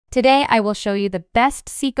Today I will show you the best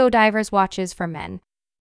Seiko divers watches for men.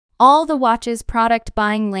 All the watches product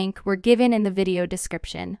buying link were given in the video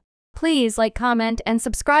description. Please like, comment, and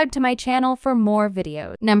subscribe to my channel for more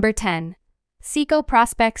videos. Number 10. Seiko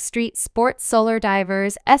Prospex Street Sports Solar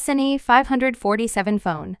Divers SRPD21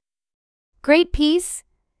 phone. Great piece,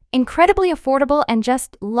 incredibly affordable, and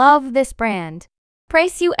just love this brand.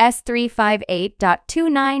 Price US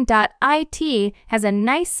 $358.29. Has a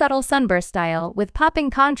nice subtle sunburst style with popping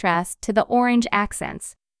contrast to the orange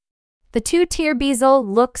accents. The two-tier bezel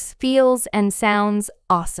looks, feels, and sounds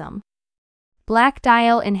awesome. Black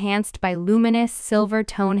dial enhanced by luminous silver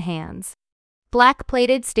tone hands. Black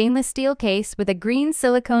plated stainless steel case with a green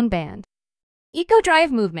silicone band. Eco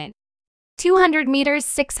drive movement. 200 meters,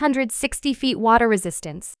 660 feet water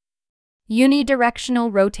resistance. Unidirectional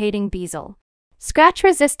rotating bezel.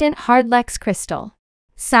 Scratch-resistant hardlex crystal.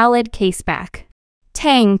 Solid caseback.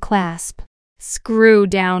 Tang clasp.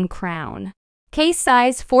 Screw-down crown. Case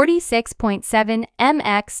size 46.7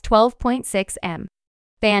 mx 12.6 m.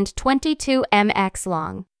 Band 22 mx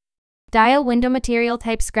long. Dial window material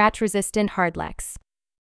type scratch-resistant hardlex.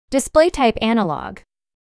 Display type analog.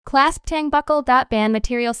 Clasp tang buckle. Band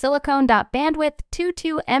material silicone. Bandwidth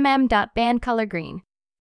 22 mm. Band color green.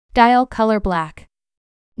 Dial color black.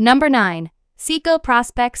 Number 9. Seiko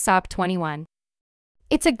Prospex SRPD21.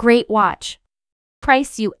 It's a great watch.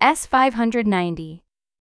 Price US $590.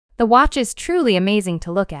 The watch is truly amazing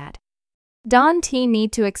to look at. Don't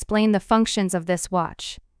need to explain the functions of this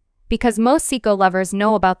watch, because most Seiko lovers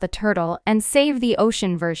know about the turtle and save the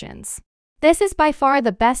ocean versions. This is by far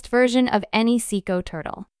the best version of any Seiko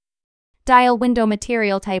turtle. Dial window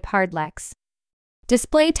material type hardlex.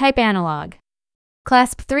 Display type analog.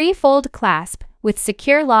 Clasp 3-fold clasp with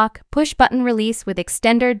secure lock, push button release with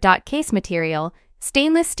extender. Case material,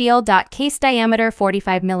 stainless steel. Case diameter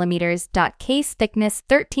 45 mm. Case thickness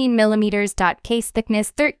 13 mm. Case thickness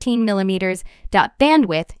 13 mm.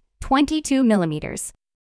 Bandwidth 22 mm.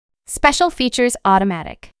 Special features: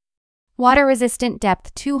 automatic. Water resistant.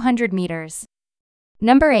 Depth 200 meters.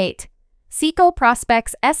 Number 8. Seiko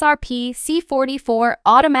Prospex SRPC07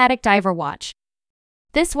 automatic diver watch.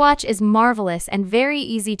 This watch is marvelous and very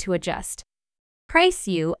easy to adjust. Price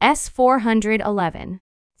US $411.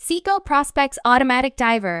 Seiko Prospex automatic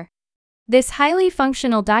diver. This highly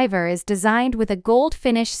functional diver is designed with a gold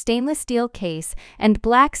finish stainless steel case and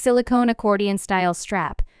black silicone accordion style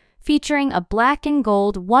strap, featuring a black and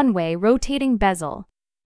gold one-way rotating bezel.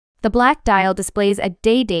 The black dial displays a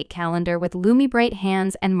day-date calendar with LumiBrite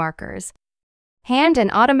hands and markers. Hand and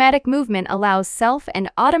automatic movement allows self and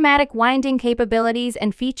automatic winding capabilities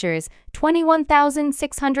and features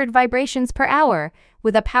 21,600 vibrations per hour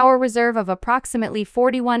with a power reserve of approximately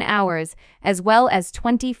 41 hours as well as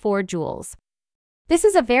 24 joules. This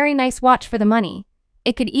is a very nice watch for the money.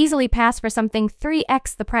 It could easily pass for something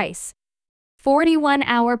 3x the price.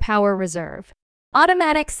 41-hour power reserve.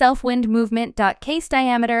 Automatic self-wind movement. Case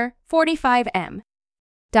diameter 45 m.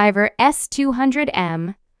 Diver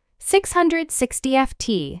S200M. 660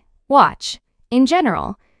 ft. Watch, in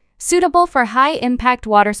general, suitable for high-impact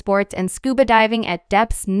water sports and scuba diving at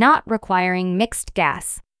depths not requiring mixed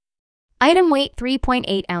gas. Item weight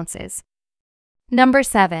 3.8 ounces. Number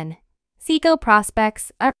 7. Seiko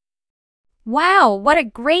Prospex SRPD21. Wow, what a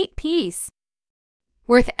great piece!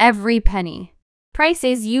 Worth every penny. Price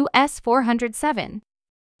is US $407.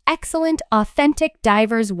 Excellent, authentic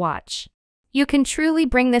diver's watch. You can truly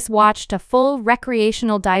bring this watch to full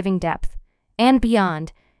recreational diving depth and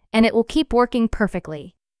beyond, and it will keep working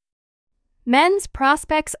perfectly. Men's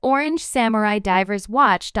Prospex Orange Samurai Diver's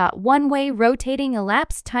Watch. One-way rotating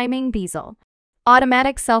elapsed timing bezel.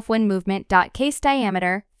 Automatic self-wind movement. Case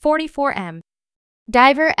diameter 44 m.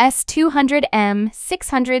 Diver S200M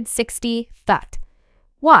 660 ft.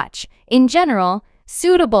 Watch, in general,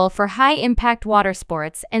 suitable for high-impact water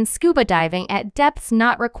sports and scuba diving at depths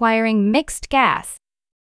not requiring mixed gas.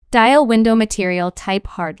 Dial window material type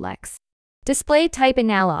hardlex. Display type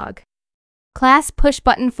analog. Clasp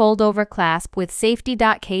push-button fold-over clasp with safety.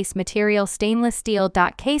 Case material stainless steel.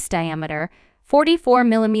 Case diameter 44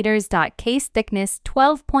 mm. Case thickness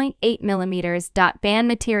 12.8 mm. Band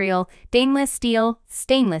material stainless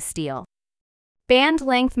steel. Band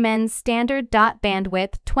length men's standard.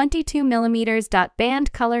 Bandwidth 22 mm.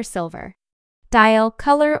 Band color silver. Dial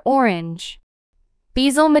color orange.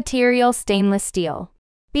 Bezel material stainless steel.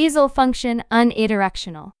 Bezel function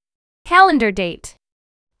unidirectional. Calendar date.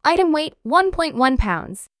 Item weight 1.1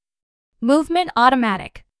 pounds. Movement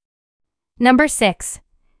automatic. Number 6.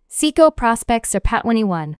 Seiko Prospex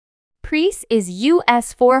SRPA21. Price is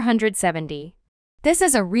US $470. This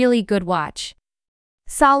is a really good watch.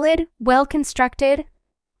 Solid, well-constructed,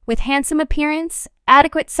 With handsome appearance,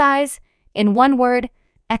 adequate size, in one word,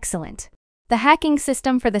 excellent. The hacking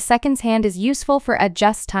system for the seconds hand is useful for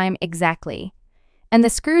adjust time exactly. And the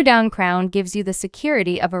screw-down crown gives you the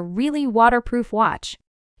security of a really waterproof watch.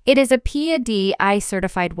 It is a PA-DI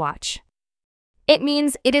certified watch. It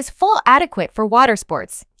means it is full adequate for water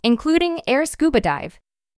sports, including air scuba dive.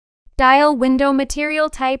 Dial window material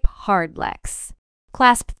type Hardlex.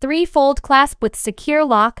 Clasp 3-fold clasp with secure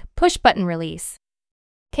lock, push-button release.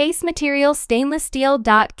 Case material stainless steel.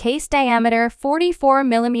 Case diameter 44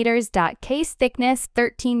 mm. Case thickness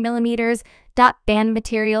 13 mm. Band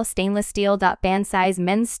material stainless steel. Band size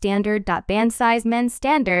men's standard. Band size men's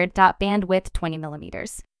standard. Band width 20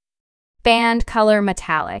 mm. Band color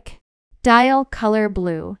metallic. Dial color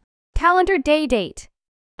blue. Calendar day date.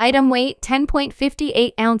 Item weight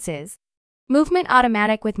 10.58 ounces. Movement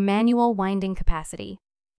automatic with manual winding capacity.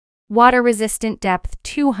 Water resistant depth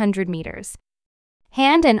 200 meters.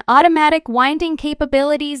 Hand and automatic winding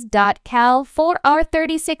capabilities. Cal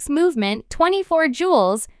 4R36 movement 24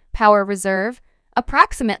 joules. Power reserve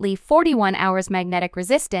approximately 41 hours. Magnetic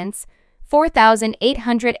resistance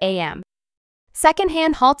 4,800 AM.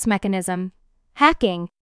 Second-hand halts mechanism. Hacking.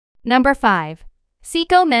 Number 5.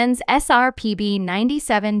 Seiko Men's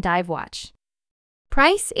SRPB21 Dive Watch.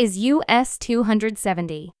 Price is US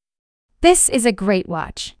 $270. This is a great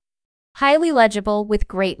watch. Highly legible with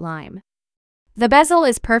great lime. The bezel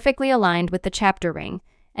is perfectly aligned with the chapter ring,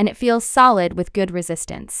 and it feels solid with good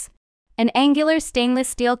resistance. An angular stainless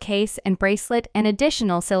steel case and bracelet and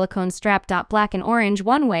additional silicone strap. Black and orange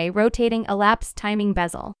one-way rotating elapsed timing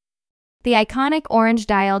bezel. The iconic orange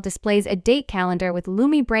dial displays a date calendar with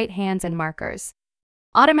loomy bright hands and markers.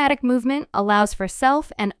 Automatic movement allows for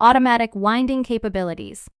self and automatic winding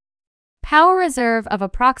capabilities. Power reserve of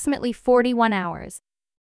approximately 41 hours.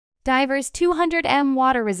 Divers 200 m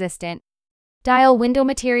water resistant. Dial window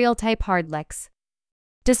material type Hardlex.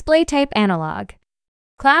 Display type analog.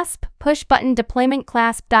 Clasp, push button deployment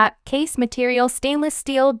clasp. Case material stainless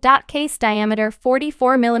steel. Case diameter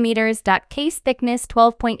 44 mm. Case thickness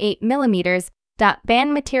 12.8 mm.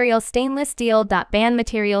 Band material stainless steel. Band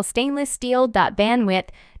material stainless steel. Band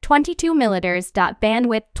width 22 mm. Band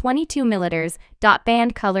width 22 mm.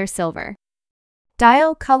 Band color silver.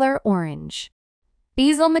 Dial color orange.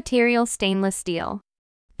 Bezel material stainless steel.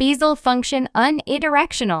 Bezel function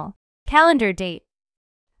unidirectional. Calendar date.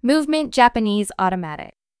 Movement Japanese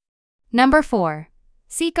automatic. Number 4.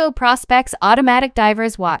 Seiko Prospex Automatic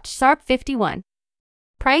Divers Watch SRPD21.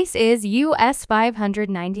 Price is US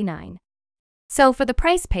 $599. So for the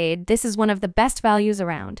price paid, this is one of the best values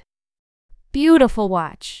around. Beautiful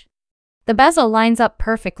watch. The bezel lines up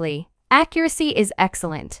perfectly. Accuracy is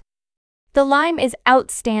excellent. The lime is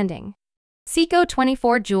outstanding. Seiko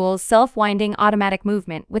 24 joules self-winding automatic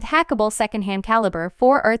movement with hackable second-hand caliber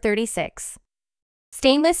 4R36.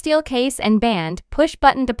 Stainless steel case and band,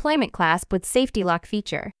 push-button deployment clasp with safety lock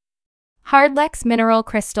feature. Hardlex mineral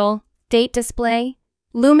crystal, date display,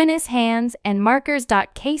 luminous hands and markers.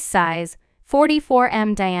 Case size, 44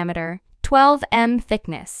 m diameter, 12 m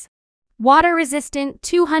thickness. Water resistant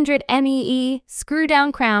 200 mee,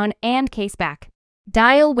 screw-down crown and case back.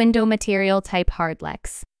 Dial window material type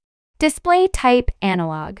Hardlex. Display type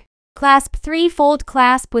analog. Clasp 3-fold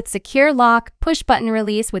clasp with secure lock, push-button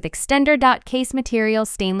release with extender. Case material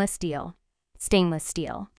stainless steel. Stainless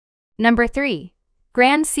steel. Number 3.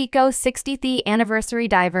 Grand Seiko 60th Anniversary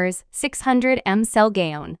Divers 600 m Cell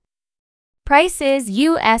Gaon. Price is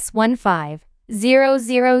US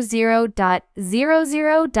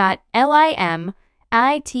 $15,000.00.lim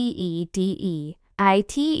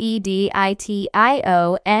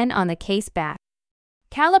ITEDEITEDITION on the case back.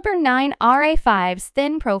 Caliber 9 RA5's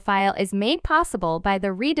thin profile is made possible by the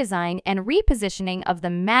redesign and repositioning of the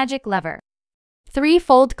magic lever.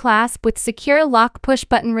 3-fold clasp with secure lock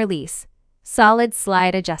push-button release. Solid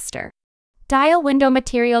slide adjuster. Dial window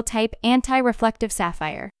material type anti-reflective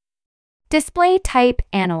sapphire. Display type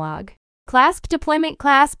analog. Clasp deployment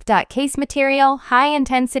clasp. Case material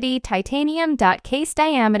high-intensity titanium. Case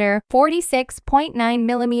diameter 46.9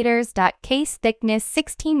 mm. Case thickness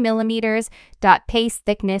 16 mm. Case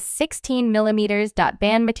thickness 16 mm.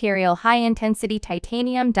 Band material high-intensity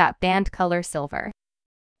titanium. Band color silver.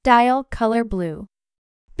 Dial color blue.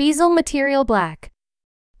 Bezel material black.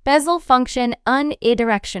 Bezel function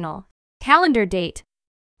unidirectional. Calendar date.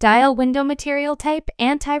 Dial window material type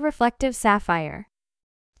anti-reflective sapphire.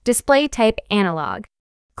 Display type analog.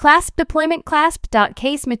 Clasp deployment clasp.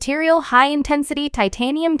 Case material high-intensity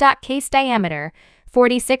titanium. Case diameter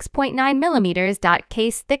 46.9 mm.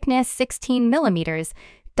 Case thickness 16 mm.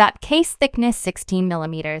 Case thickness 16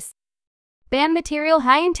 mm. Band material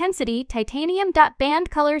high intensity titanium. Band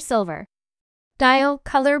color silver. Dial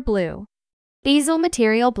color blue. Bezel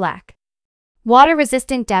material black. Water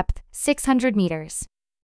resistant depth 600 meters.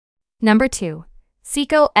 Number 2.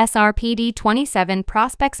 Seiko SRPD21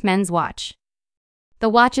 Prospex men's watch. The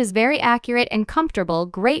watch is very accurate and comfortable,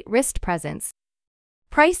 great wrist presence.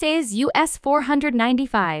 Price is US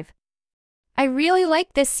 $495. I really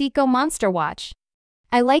like this Seiko monster watch.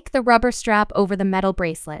 I like the rubber strap over the metal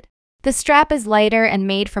bracelet. The strap is lighter and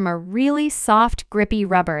made from a really soft, grippy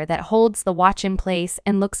rubber that holds the watch in place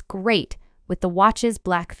and looks great with the watch's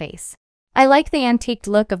black face. I like the antiqued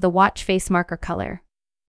look of the watch face marker color.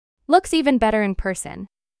 Looks even better in person.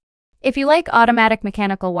 If you like automatic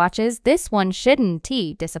mechanical watches, this one shouldn't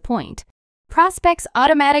disappoint. Prospex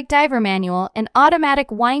Automatic Diver Manual and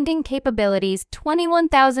Automatic Winding Capabilities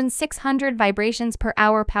 21,600 vibrations per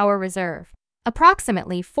hour power reserve.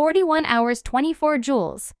 Approximately 41 hours 24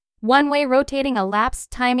 joules. One-way rotating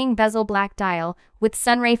elapsed timing bezel black dial with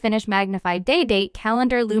sunray finish magnified date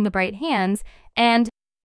calendar lumibright hands and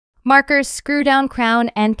markers screw down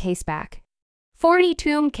crown and case back.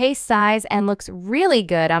 42 case size and looks really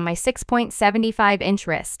good on my 6.75-inch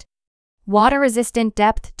wrist. Water resistant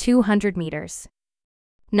depth 200 meters.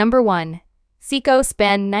 Number 1. Seiko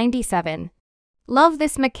SPEN 97. Love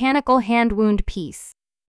this mechanical hand wound piece.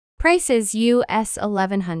 Price is US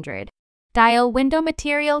 $1,100. Dial window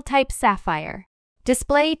material type sapphire.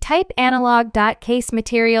 Display type analog. Case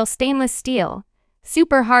material stainless steel.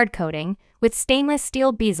 Super hard coating with stainless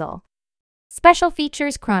steel bezel. Special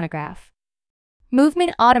features chronograph.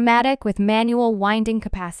 Movement automatic with manual winding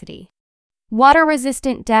capacity. Water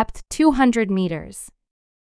resistant depth 200 meters.